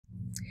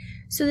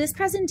So this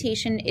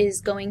presentation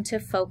is going to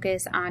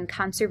focus on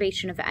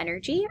conservation of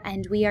energy,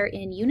 and we are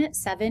in Unit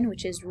 7,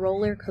 which is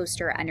Roller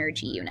Coaster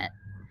Energy Unit.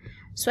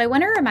 So I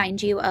want to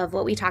remind you of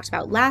what we talked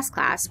about last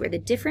class, where the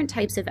different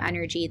types of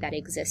energy that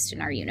exist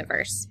in our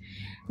universe.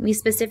 We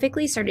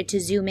specifically started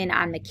to zoom in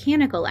on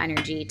mechanical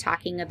energy,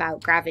 talking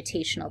about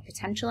gravitational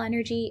potential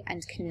energy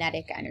and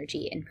kinetic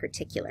energy in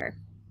particular.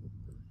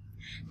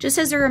 Just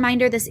as a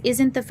reminder, this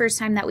isn't the first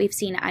time that we've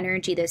seen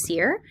energy this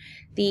year.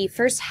 The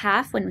first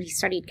half, when we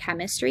studied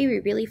chemistry, we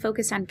really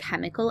focused on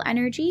chemical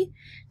energy.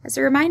 As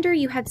a reminder,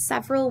 you had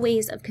several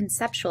ways of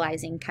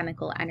conceptualizing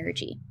chemical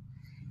energy.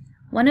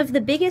 One of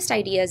the biggest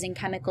ideas in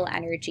chemical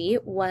energy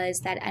was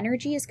that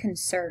energy is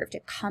conserved.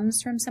 It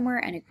comes from somewhere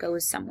and it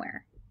goes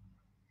somewhere.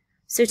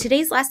 So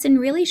today's lesson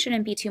really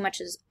shouldn't be too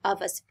much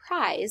of a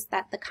surprise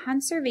that the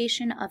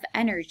conservation of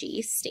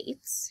energy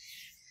states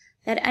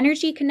that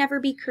energy can never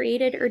be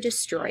created or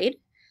destroyed,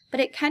 but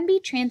it can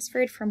be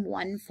transferred from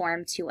one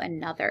form to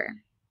another.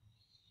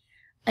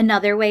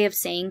 Another way of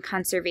saying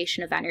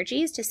conservation of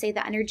energy is to say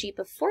the energy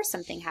before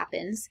something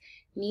happens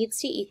needs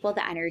to equal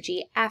the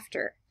energy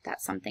after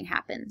that something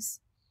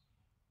happens.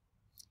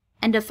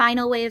 And a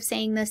final way of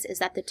saying this is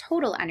that the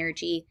total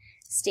energy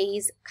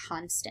stays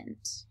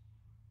constant.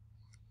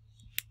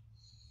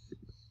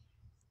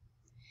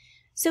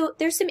 So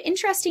there's some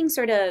interesting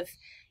sort of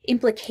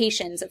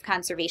implications of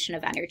conservation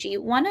of energy,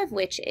 one of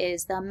which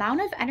is the amount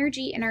of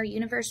energy in our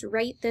universe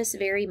right this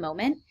very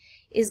moment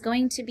is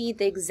going to be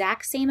the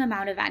exact same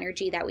amount of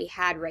energy that we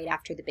had right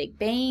after the Big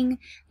Bang,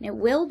 and it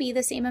will be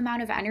the same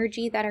amount of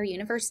energy that our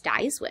universe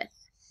dies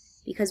with,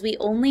 because we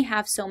only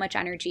have so much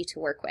energy to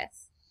work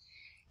with.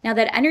 Now,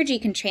 that energy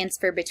can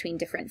transfer between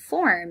different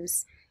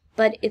forms,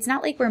 but it's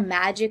not like we're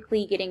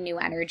magically getting new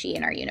energy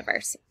in our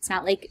universe. It's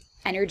not like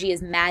energy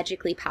is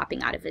magically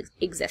popping out of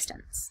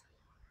existence.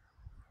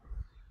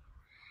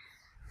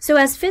 So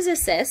as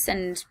physicists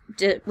and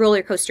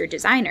roller coaster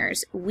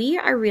designers, we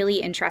are really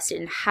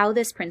interested in how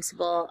this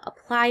principle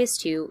applies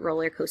to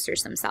roller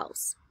coasters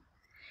themselves.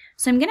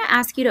 So I'm going to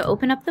ask you to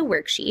open up the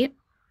worksheet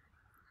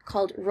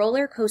called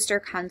Roller Coaster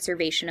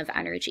Conservation of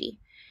Energy.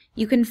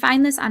 You can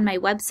find this on my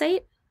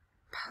website,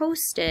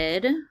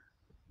 posted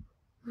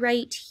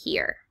right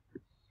here.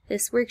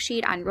 This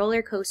worksheet on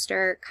roller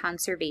coaster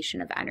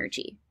conservation of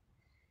energy.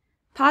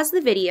 Pause the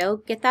video,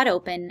 get that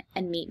open,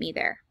 and meet me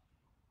there.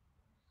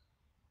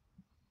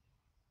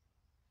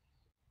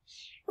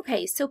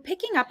 Okay, so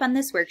picking up on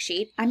this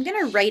worksheet, I'm going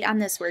to write on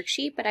this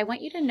worksheet, but I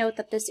want you to note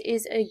that this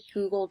is a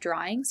Google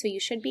drawing, so you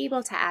should be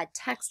able to add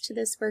text to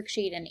this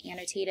worksheet and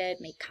annotate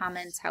it, make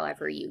comments,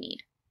 however you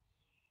need.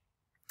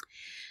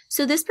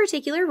 So this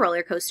particular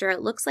roller coaster,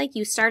 it looks like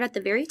you start at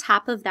the very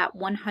top of that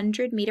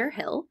 100-meter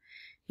hill.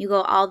 You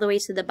go all the way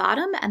to the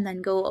bottom and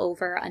then go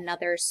over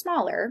another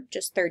smaller,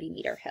 just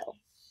 30-meter hill.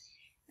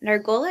 And our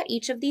goal at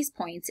each of these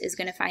points is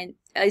going to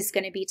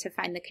be to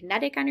find the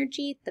kinetic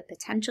energy, the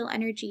potential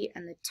energy,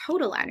 and the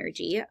total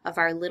energy of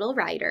our little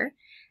rider.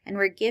 And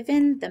we're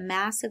given the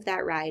mass of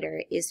that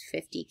rider is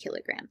 50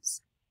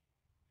 kilograms.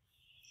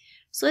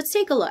 So let's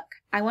take a look.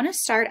 I want to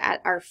start at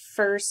our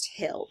first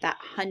hill, that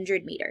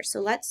 100 meters.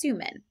 So let's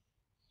zoom in.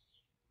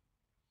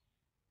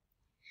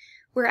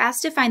 We're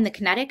asked to find the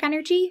kinetic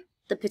energy,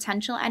 the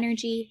potential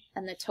energy,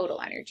 and the total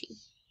energy.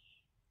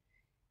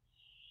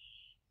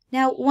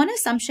 Now, one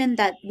assumption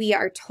that we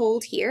are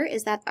told here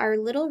is that our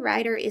little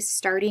rider is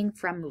starting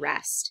from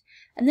rest.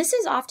 And this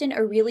is often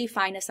a really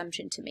fine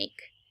assumption to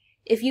make.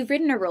 If you've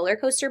ridden a roller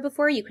coaster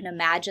before, you can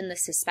imagine the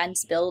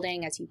suspense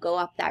building as you go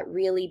up that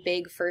really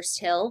big first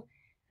hill.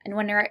 And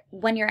when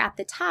you're at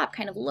the top,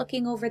 kind of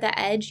looking over the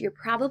edge, you're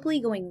probably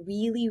going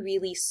really,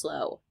 really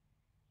slow.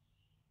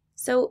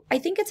 So I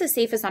think it's a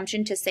safe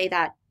assumption to say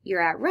that you're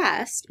at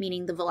rest,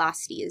 meaning the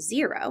velocity is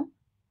 0.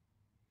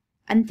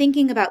 And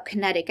thinking about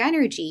kinetic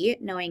energy,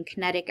 knowing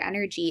kinetic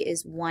energy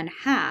is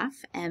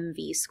 1/2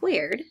 mv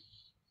squared,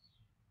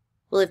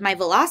 well, if my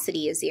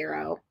velocity is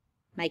 0,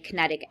 my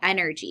kinetic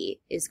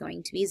energy is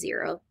going to be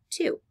 0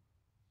 too.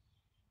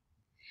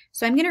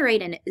 So I'm going to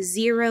write in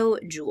 0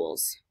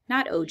 joules,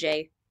 not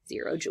OJ,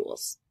 0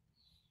 joules.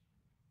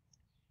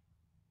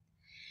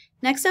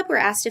 Next up, we're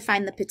asked to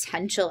find the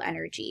potential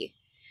energy.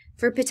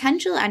 For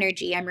potential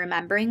energy, I'm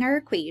remembering our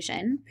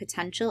equation.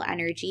 Potential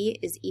energy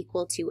is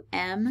equal to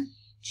mgh.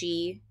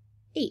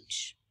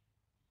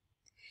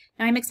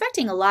 Now I'm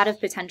expecting a lot of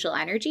potential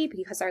energy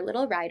because our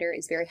little rider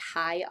is very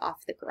high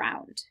off the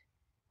ground.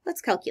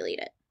 Let's calculate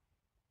it.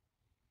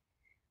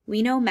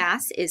 We know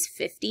mass is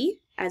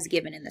 50 as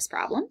given in this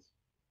problem.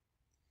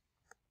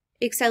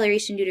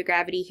 Acceleration due to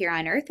gravity here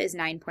on Earth is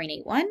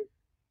 9.81.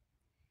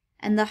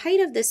 And the height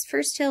of this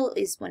first hill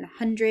is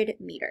 100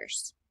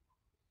 meters.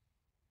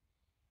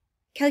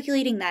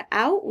 Calculating that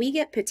out, we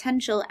get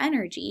potential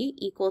energy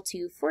equal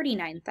to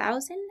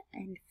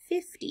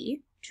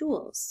 49,050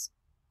 joules.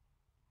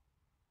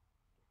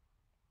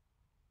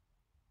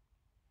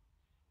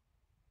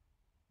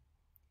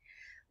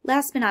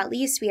 Last but not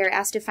least, we are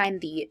asked to find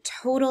the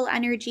total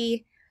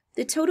energy.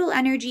 The total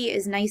energy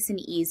is nice and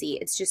easy.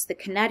 It's just the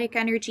kinetic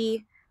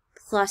energy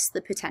plus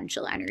the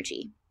potential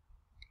energy.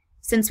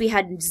 Since we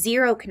had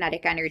 0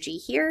 kinetic energy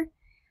here,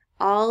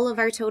 all of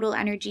our total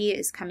energy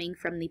is coming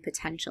from the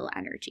potential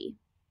energy.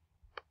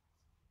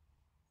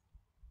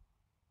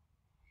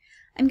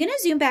 I'm going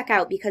to zoom back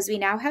out because we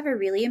now have a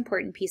really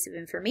important piece of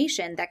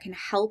information that can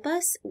help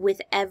us with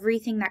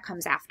everything that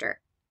comes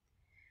after.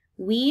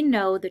 We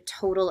know the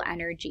total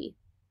energy.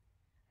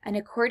 And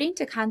according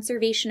to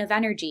conservation of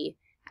energy,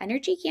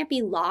 energy can't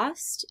be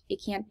lost,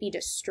 it can't be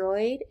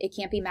destroyed, it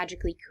can't be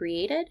magically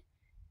created.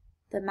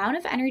 The amount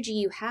of energy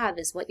you have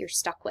is what you're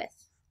stuck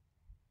with.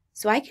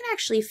 So I can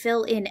actually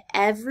fill in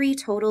every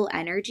total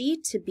energy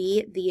to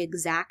be the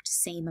exact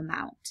same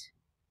amount.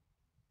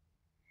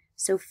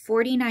 So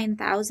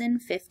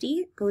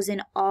 49,050 goes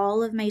in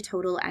all of my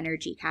total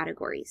energy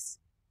categories.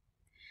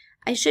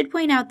 I should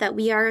point out that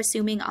we are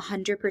assuming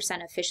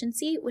 100%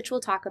 efficiency, which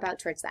we'll talk about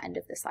towards the end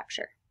of this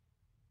lecture.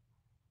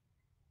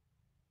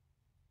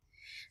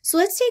 So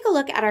let's take a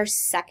look at our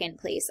second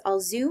place. I'll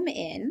zoom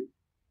in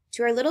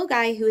to our little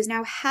guy who is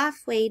now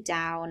halfway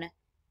down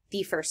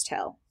the first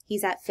hill.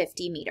 He's at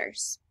 50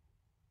 meters.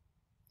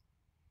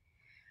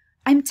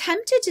 I'm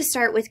tempted to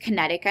start with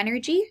kinetic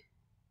energy,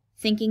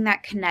 thinking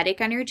that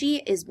kinetic energy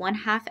is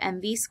 1/2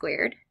 mv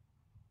squared.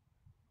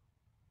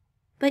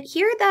 But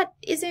here that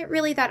isn't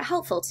really that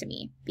helpful to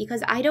me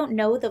because I don't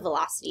know the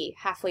velocity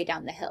halfway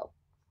down the hill.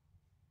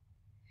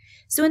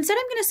 So instead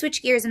I'm going to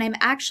switch gears and I'm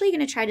actually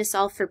going to try to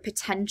solve for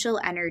potential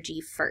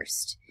energy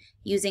first.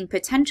 Using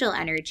potential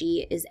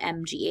energy is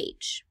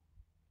mgh.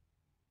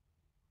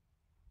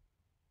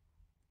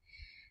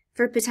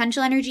 For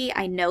potential energy,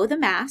 I know the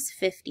mass,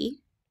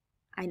 50.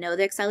 I know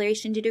the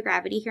acceleration due to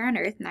gravity here on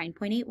Earth,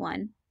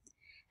 9.81.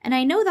 And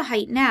I know the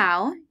height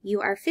now,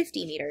 you are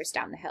 50 meters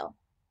down the hill.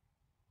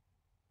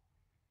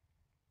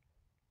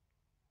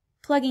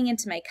 Plugging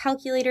into my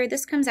calculator,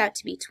 this comes out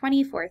to be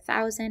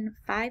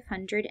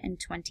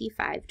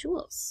 24,525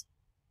 joules.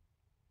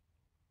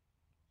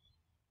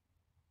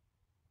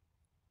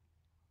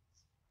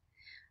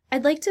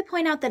 I'd like to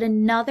point out that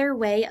another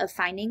way of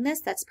finding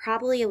this that's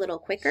probably a little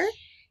quicker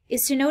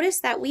is to notice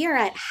that we are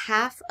at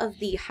half of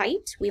the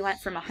height. We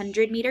went from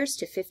 100 meters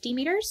to 50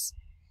 meters.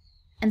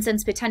 And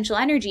since potential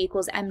energy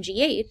equals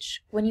mgh,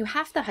 when you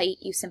half the height,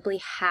 you simply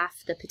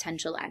half the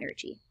potential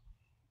energy.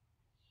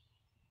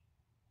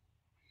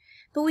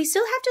 But we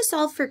still have to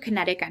solve for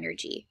kinetic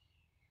energy.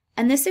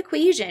 And this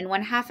equation,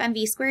 1/2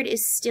 mv squared,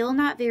 is still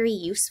not very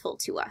useful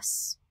to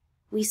us.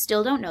 We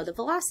still don't know the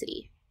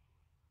velocity.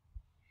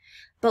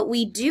 But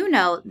we do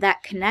know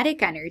that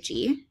kinetic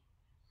energy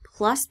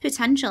plus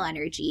potential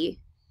energy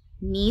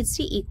needs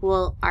to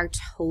equal our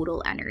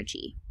total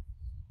energy.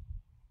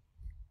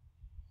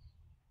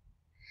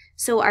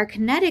 So our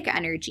kinetic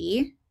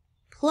energy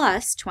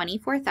plus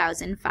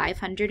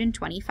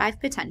 24,525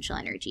 potential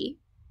energy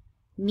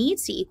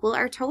needs to equal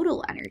our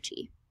total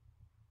energy.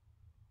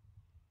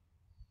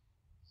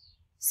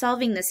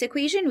 Solving this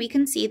equation, we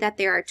can see that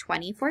there are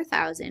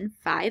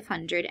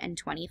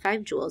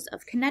 24,525 joules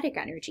of kinetic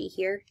energy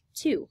here,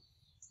 too.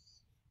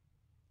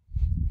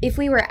 If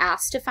we were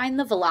asked to find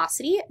the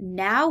velocity,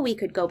 now we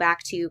could go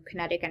back to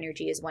kinetic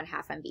energy is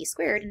 1/2 mv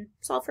squared and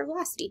solve for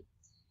velocity.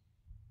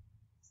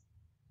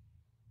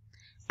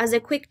 As a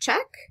quick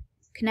check,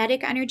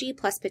 kinetic energy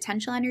plus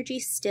potential energy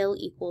still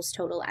equals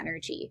total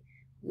energy.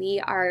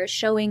 We are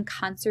showing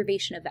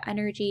conservation of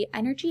energy.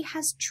 Energy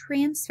has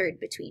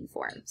transferred between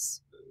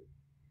forms.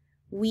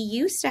 We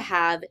used to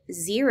have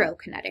 0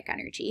 kinetic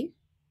energy,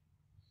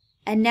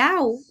 and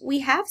now we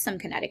have some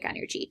kinetic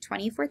energy,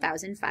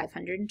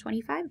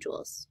 24,525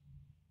 joules.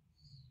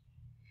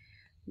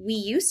 We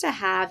used to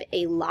have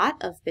a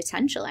lot of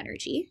potential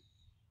energy,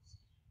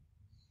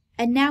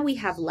 and now we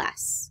have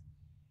less,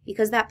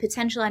 because that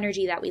potential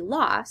energy that we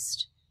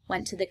lost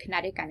went to the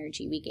kinetic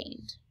energy we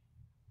gained.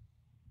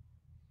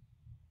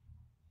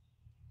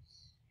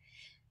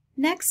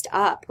 Next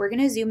up, we're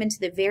going to zoom into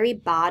the very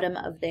bottom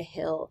of the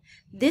hill.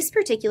 This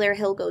particular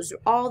hill goes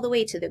all the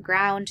way to the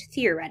ground,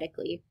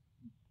 theoretically.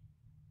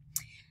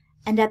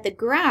 And at the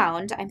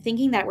ground, I'm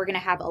thinking that we're going to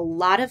have a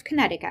lot of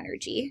kinetic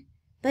energy,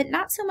 but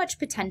not so much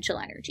potential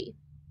energy.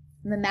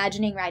 I'm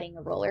imagining riding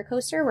a roller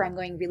coaster where I'm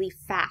going really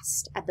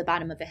fast at the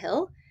bottom of a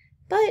hill,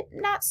 but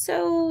not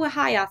so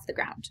high off the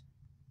ground.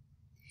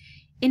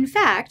 In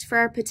fact, for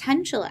our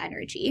potential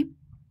energy,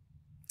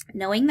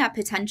 knowing that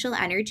potential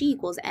energy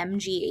equals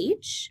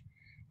mgh,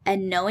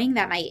 and knowing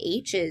that my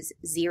h is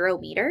 0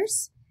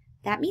 meters,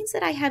 that means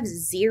that I have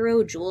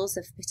 0 joules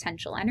of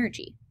potential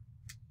energy.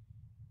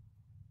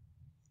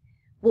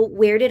 Well,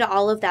 where did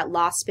all of that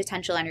lost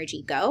potential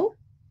energy go?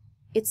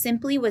 It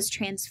simply was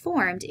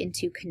transformed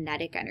into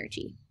kinetic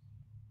energy.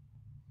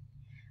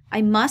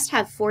 I must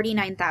have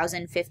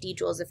 49,050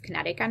 joules of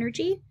kinetic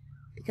energy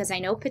because I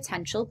know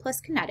potential plus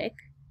kinetic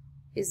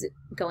is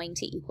going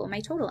to equal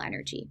my total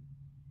energy.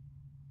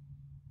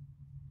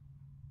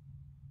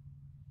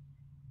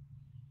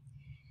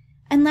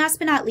 And last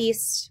but not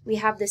least, we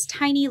have this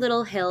tiny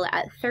little hill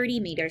at 30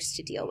 meters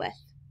to deal with.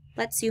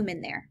 Let's zoom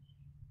in there.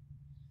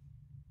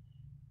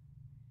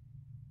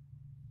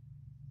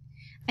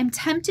 I'm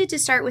tempted to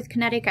start with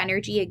kinetic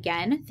energy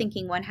again,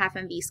 thinking 1/2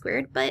 mv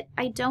squared, but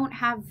I don't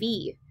have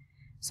v.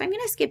 So I'm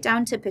going to skip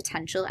down to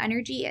potential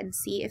energy and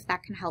see if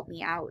that can help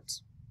me out.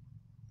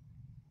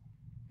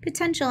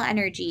 Potential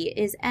energy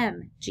is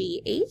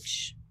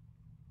mgh.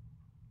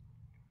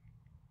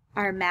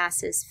 Our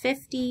mass is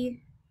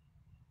 50.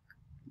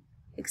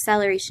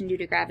 Acceleration due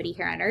to gravity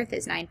here on Earth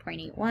is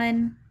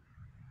 9.81.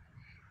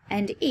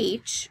 And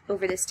h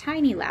over this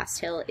tiny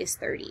last hill is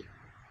 30.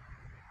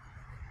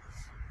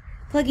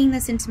 Plugging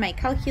this into my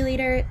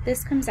calculator,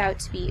 this comes out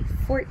to be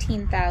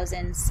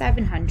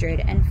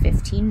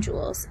 14,715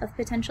 joules of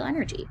potential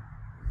energy.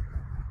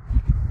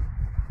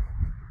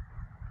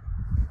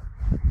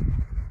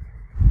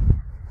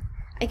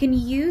 I can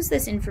use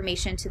this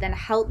information to then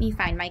help me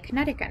find my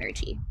kinetic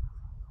energy.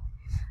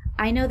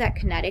 I know that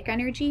kinetic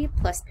energy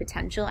plus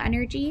potential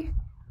energy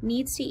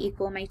needs to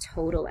equal my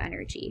total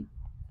energy.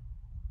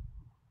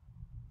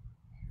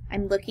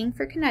 I'm looking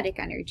for kinetic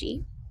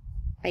energy.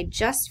 I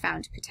just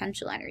found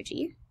potential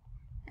energy,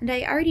 and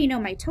I already know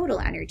my total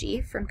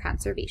energy from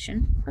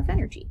conservation of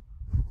energy.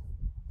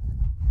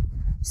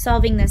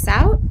 Solving this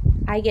out,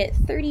 I get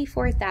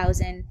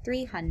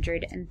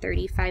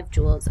 34,335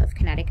 joules of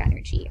kinetic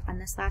energy on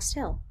this last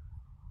hill.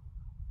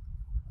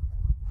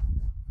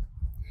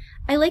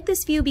 I like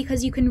this view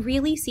because you can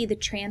really see the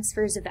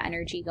transfers of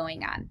energy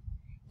going on.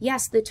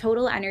 Yes, the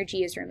total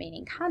energy is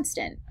remaining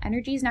constant.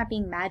 Energy is not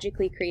being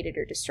magically created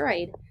or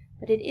destroyed,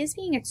 but it is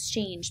being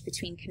exchanged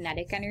between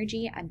kinetic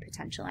energy and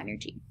potential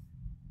energy.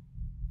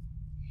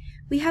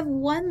 We have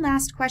one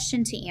last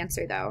question to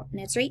answer though,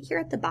 and it's right here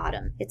at the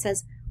bottom. It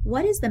says,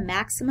 what is the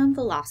maximum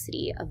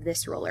velocity of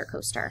this roller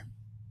coaster?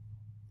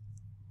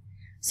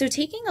 So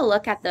taking a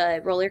look at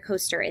the roller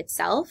coaster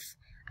itself,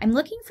 I'm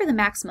looking for the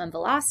maximum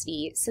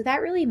velocity, so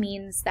that really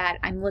means that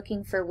I'm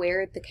looking for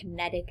where the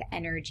kinetic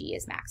energy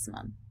is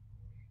maximum.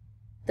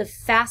 The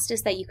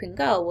fastest that you can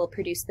go will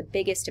produce the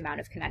biggest amount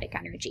of kinetic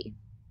energy.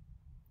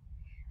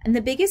 And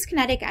the biggest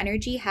kinetic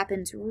energy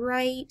happens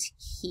right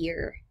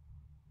here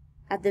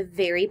at the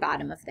very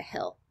bottom of the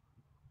hill.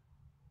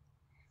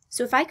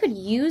 So if I could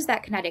use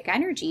that kinetic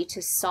energy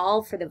to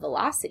solve for the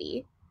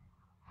velocity,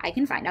 I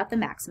can find out the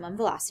maximum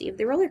velocity of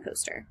the roller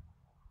coaster.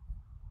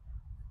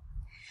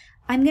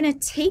 I'm going to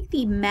take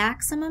the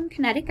maximum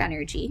kinetic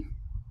energy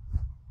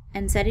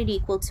and set it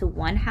equal to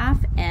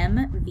 1/2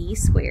 mv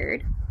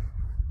squared,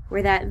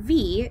 where that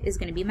v is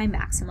going to be my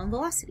maximum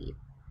velocity.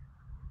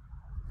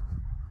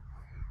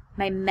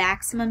 My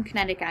maximum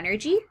kinetic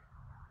energy,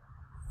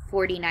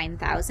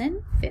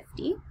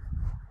 49,050.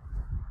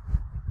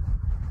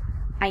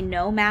 I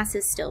know mass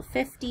is still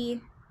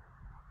 50,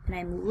 and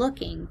I'm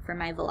looking for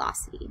my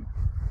velocity.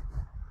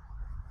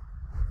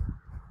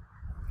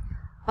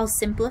 I'll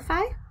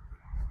simplify.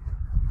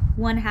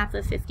 1/2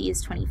 of 50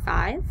 is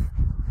 25.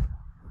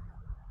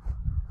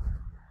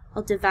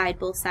 I'll divide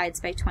both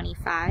sides by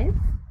 25.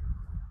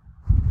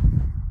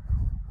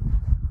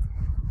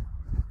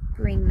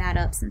 Bring that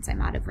up since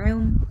I'm out of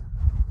room.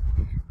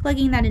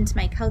 Plugging that into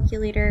my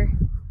calculator,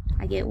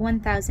 I get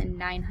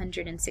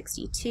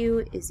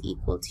 1,962 is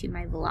equal to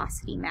my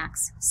velocity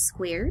max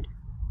squared.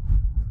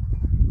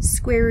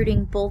 Square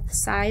rooting both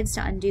sides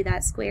to undo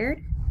that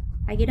squared,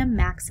 I get a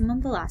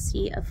maximum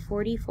velocity of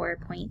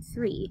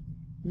 44.3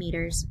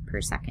 meters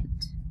per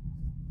second.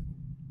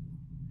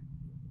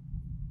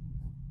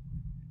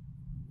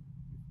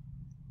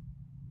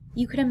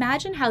 You could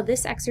imagine how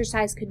this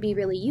exercise could be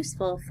really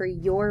useful for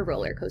your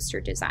roller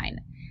coaster design,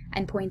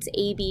 and points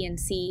A, B,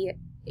 C,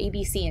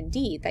 and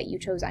D that you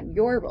chose on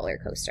your roller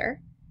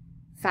coaster,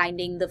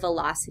 finding the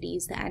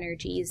velocities, the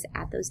energies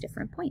at those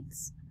different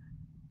points.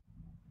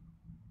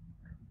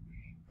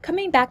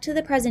 Coming back to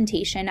the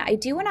presentation, I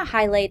do want to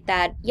highlight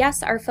that,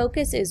 yes, our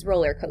focus is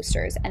roller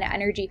coasters and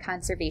energy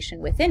conservation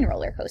within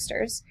roller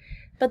coasters,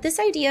 but this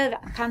idea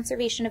of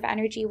conservation of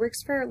energy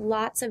works for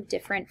lots of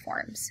different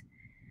forms.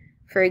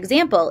 For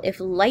example, if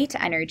light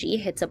energy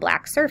hits a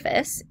black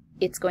surface,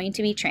 it's going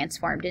to be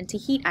transformed into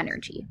heat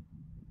energy.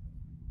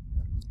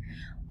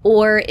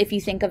 Or if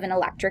you think of an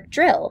electric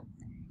drill,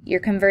 you're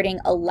converting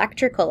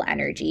electrical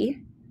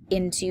energy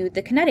into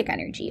the kinetic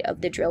energy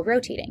of the drill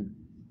rotating.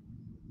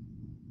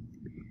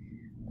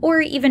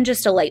 Or even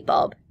just a light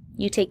bulb.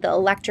 You take the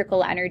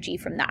electrical energy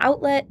from the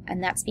outlet,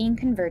 and that's being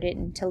converted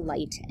into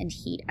light and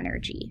heat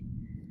energy.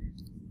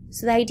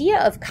 So the idea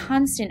of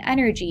constant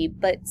energy,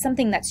 but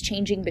something that's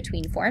changing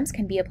between forms,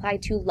 can be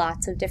applied to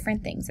lots of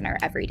different things in our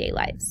everyday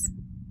lives.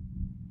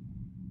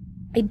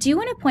 I do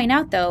want to point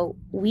out, though,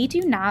 we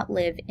do not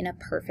live in a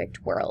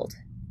perfect world.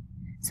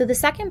 So the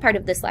second part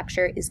of this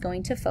lecture is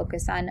going to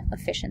focus on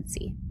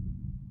efficiency.